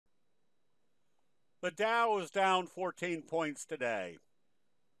The Dow was down 14 points today.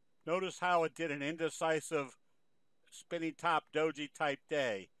 Notice how it did an indecisive spinning top doji type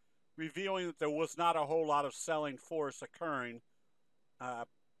day, revealing that there was not a whole lot of selling force occurring uh,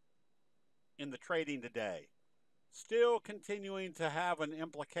 in the trading today. Still continuing to have an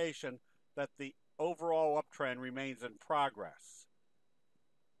implication that the overall uptrend remains in progress.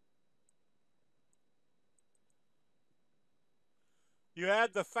 You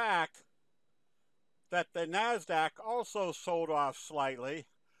add the fact that the NASDAQ also sold off slightly,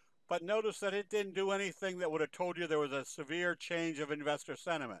 but notice that it didn't do anything that would have told you there was a severe change of investor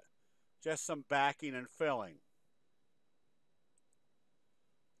sentiment, just some backing and filling.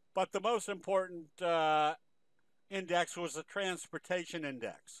 But the most important index was the transportation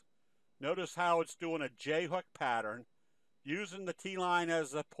index. Notice how it's doing a J-hook pattern, using the T-line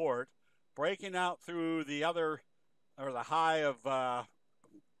as support, breaking out through the other, or the high of a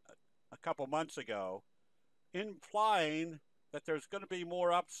couple months ago, implying that there's going to be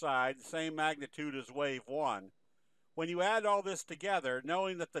more upside, the same magnitude as wave one. When you add all this together,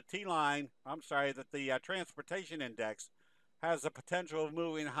 knowing that the the transportation index has the potential of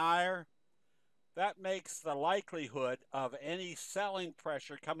moving higher, that makes the likelihood of any selling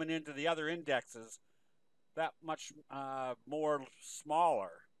pressure coming into the other indexes that much more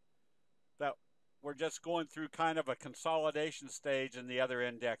smaller. That we're just going through kind of a consolidation stage in the other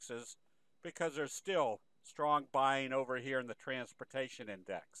indexes because there's still strong buying over here in the transportation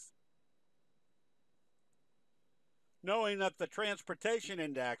index. Knowing that the transportation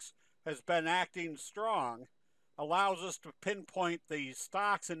index has been acting strong allows us to pinpoint the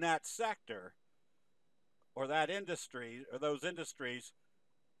stocks in that sector or that industry or those industries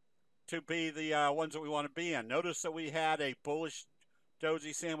to be the ones that we want to be in. Notice that we had a bullish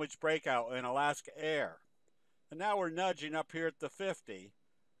doji sandwich breakout in Alaska Air. And now we're nudging up here at the 50,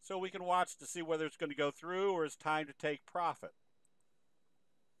 so we can watch to see whether it's going to go through or it's time to take profit.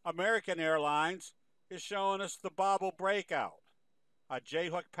 American Airlines is showing us the bobble breakout, a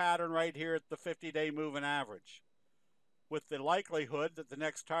J-hook pattern right here at the 50-day moving average, with the likelihood that the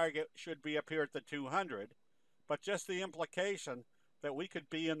next target should be up here at the 200, but just the implication that we could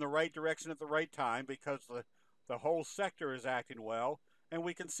be in the right direction at the right time because the whole sector is acting well, and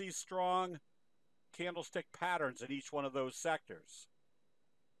we can see strong candlestick patterns in each one of those sectors.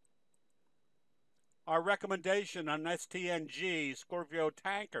 Our recommendation on STNG, Scorpio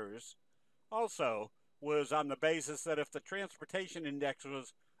Tankers, also was on the basis that if the transportation index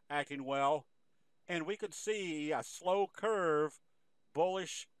was acting well, and we could see a slow curve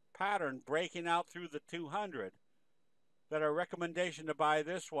bullish pattern breaking out through the 200, that our recommendation to buy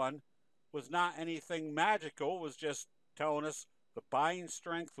this one was not anything magical. It was just telling us the buying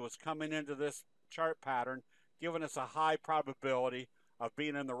strength was coming into this chart pattern, giving us a high probability of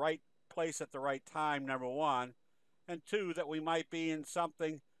being in the right place at the right time, number one, and two, that we might be in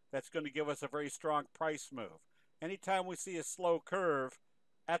something that's going to give us a very strong price move. Anytime we see a slow curve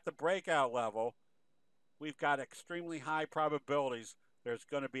at the breakout level, we've got extremely high probabilities there's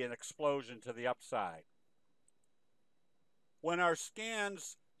going to be an explosion to the upside. When our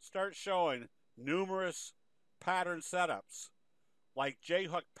scans start showing numerous pattern setups, like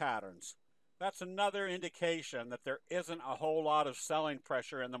J-hook patterns, that's another indication that there isn't a whole lot of selling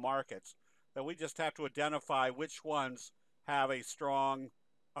pressure in the markets, that we just have to identify which ones have a strong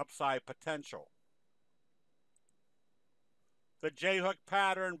upside potential. The J-hook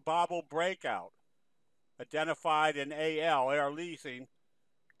pattern bobble breakout, identified in AL, air leasing,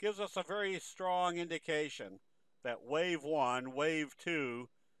 gives us a very strong indication that wave one, wave two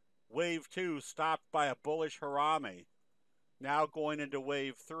stopped by a bullish harami, now going into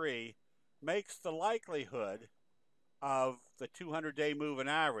wave three, makes the likelihood of the 200-day moving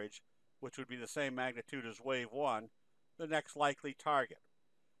average, which would be the same magnitude as wave one, the next likely target.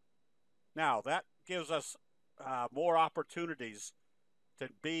 Now, that gives us more opportunities to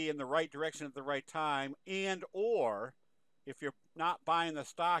be in the right direction at the right time, and or if you're not buying the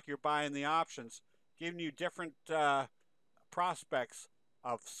stock, you're buying the options, giving you different prospects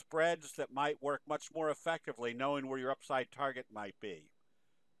of spreads that might work much more effectively, knowing where your upside target might be.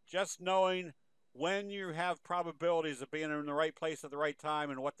 Just knowing when you have probabilities of being in the right place at the right time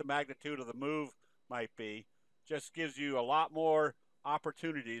and what the magnitude of the move might be just gives you a lot more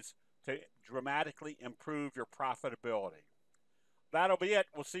opportunities to dramatically improve your profitability. That'll be it.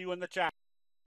 We'll see you in the chat.